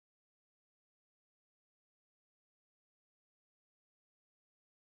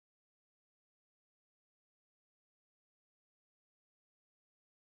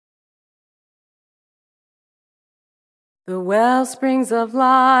The wellsprings of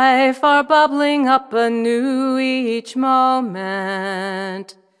life are bubbling up anew each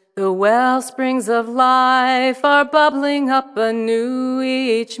moment. The wellsprings of life are bubbling up anew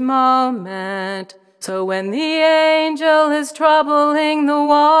each moment. So when the angel is troubling the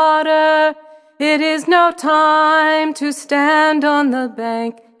water, it is no time to stand on the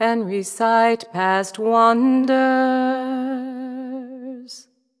bank and recite past wonders.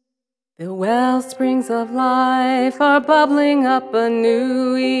 The wellsprings of life are bubbling up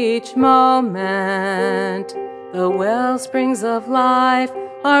anew each moment. The wellsprings of life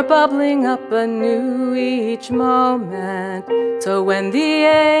are bubbling up anew each moment. So when the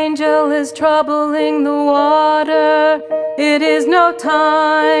angel is troubling the water, it is no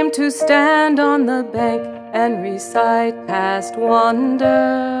time to stand on the bank and recite past wonders.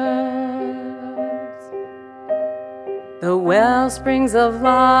 The wellsprings of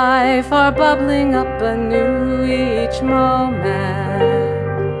life are bubbling up anew each moment.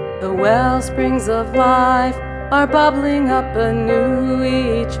 The wellsprings of life are bubbling up anew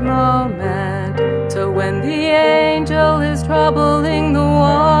each moment. So when the angel is troubling the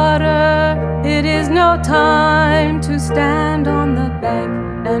water, it is no time to stand on the bank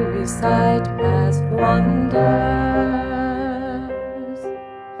and recite past wonders.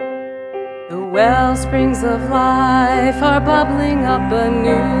 The wellsprings of life are bubbling up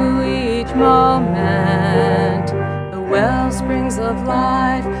anew each moment. The wellsprings of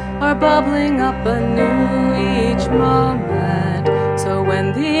life are bubbling up anew each moment. So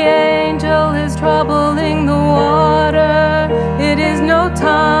when the angel is troubling the water, it is no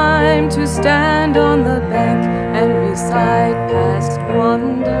time to stand on the bank and recite past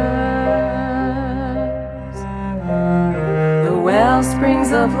wonders. The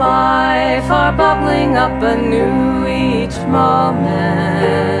wellsprings of life are bubbling up anew each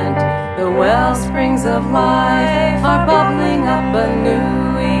moment. The wellsprings of life are bubbling up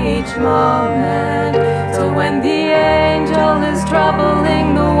anew each moment. So when the angel is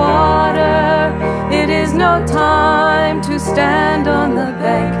troubling the water, it is no time to stand on the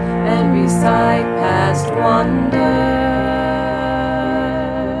bank and recite past wonders.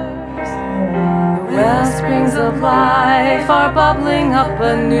 The wellsprings of life are bubbling up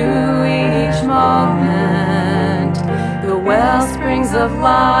anew each moment. The wellsprings of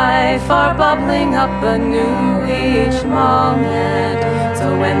life are bubbling up anew each moment.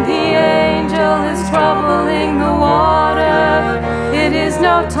 So when the angel is troubling the water, it is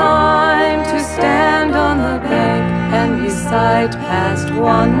no time to stand on the bank and recite past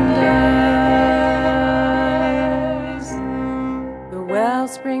wonders. The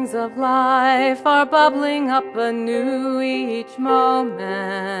wellsprings of life are bubbling up anew each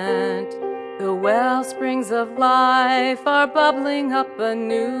moment. The wellsprings of life are bubbling up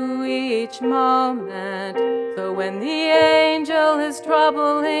anew each moment. So when the angel is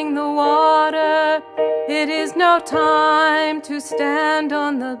troubling the water, it is no time to stand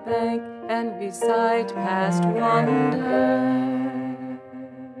on the bank and recite past wonders.